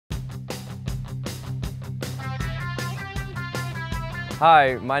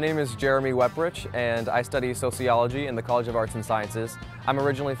Hi, my name is Jeremy Weprich, and I study sociology in the College of Arts and Sciences. I'm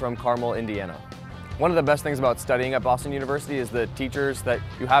originally from Carmel, Indiana. One of the best things about studying at Boston University is the teachers that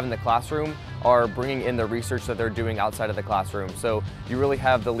you have in the classroom are bringing in the research that they're doing outside of the classroom. So you really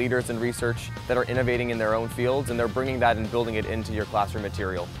have the leaders in research that are innovating in their own fields, and they're bringing that and building it into your classroom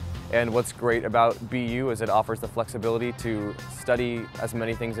material. And what's great about BU is it offers the flexibility to study as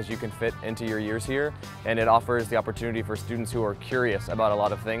many things as you can fit into your years here, and it offers the opportunity for students who are curious about a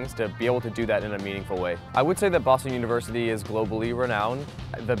lot of things to be able to do that in a meaningful way. I would say that Boston University is globally renowned.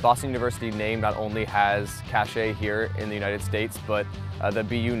 The Boston University name not only has cachet here in the United States, but the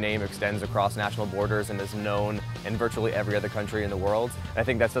BU name extends across national borders and is known in virtually every other country in the world. I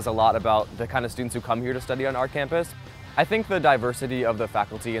think that says a lot about the kind of students who come here to study on our campus. I think the diversity of the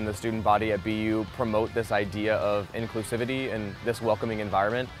faculty and the student body at BU promote this idea of inclusivity and this welcoming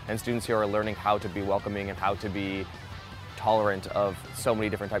environment, and students here are learning how to be welcoming and how to be tolerant of so many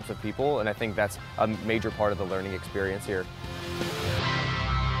different types of people, and I think that's a major part of the learning experience here.